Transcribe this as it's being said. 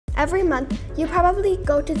Every month, you probably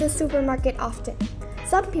go to the supermarket often.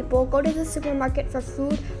 Some people go to the supermarket for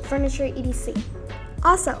food, furniture, etc.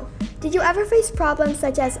 Also, did you ever face problems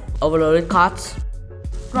such as overloaded carts,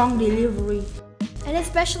 wrong delivery, and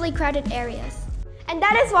especially crowded areas? And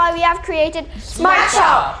that is why we have created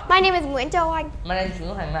SMARTSHOP. My name is Nguyễn Châu Anh. My name is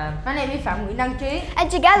Hàng. My name is Phạm Nguyễn Đăng Trí.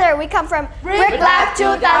 And together we come from Brick Lab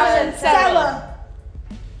 2007.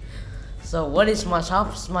 So what is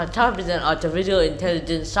SMARTSHOP? SMARTSHOP is an artificial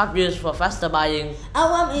intelligence shop used for faster buying.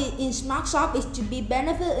 Our aim in SMARTSHOP is to be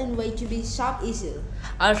benefit and way to be shop easier.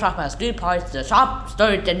 Our shop has 3 parts: the shop,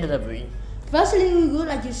 storage, and delivery. Firstly, we would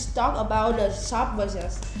like to talk about the shop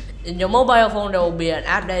process. In your mobile phone, there will be an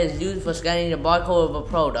app that is used for scanning the barcode of a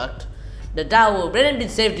product. The data will then be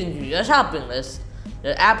saved into your shopping list.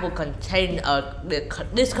 The app will contain a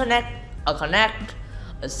disconnect, a connect,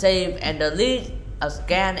 a save, and delete, a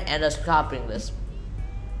scan, and a shopping list.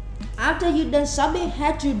 After you're done shopping,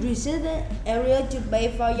 head to receipt area to pay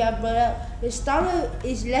for your product. The storage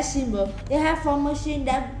is less simple. They have 4 machines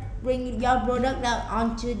that bring your product down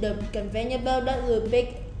onto the conveyor belt that will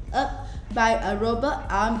pick up by a robot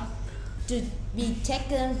arm to be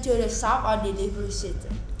taken to the shop or delivery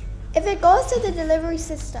system. If it goes to the delivery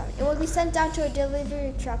system, it will be sent down to a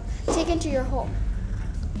delivery truck, taken to your home.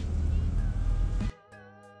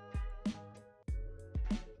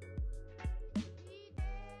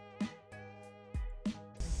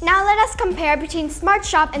 Now let us compare between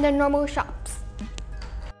SMARTSHOP and the normal shops.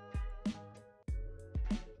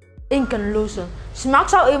 In conclusion,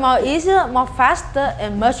 SMARTSHOP is more easier, more faster,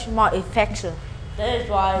 and much more effective. That is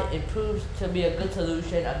why it proves to be a good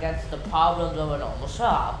solution against the problems of a normal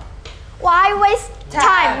shop. Why waste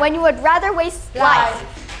time when you would rather waste life?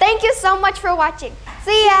 Thank you so much for watching.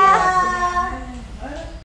 See ya!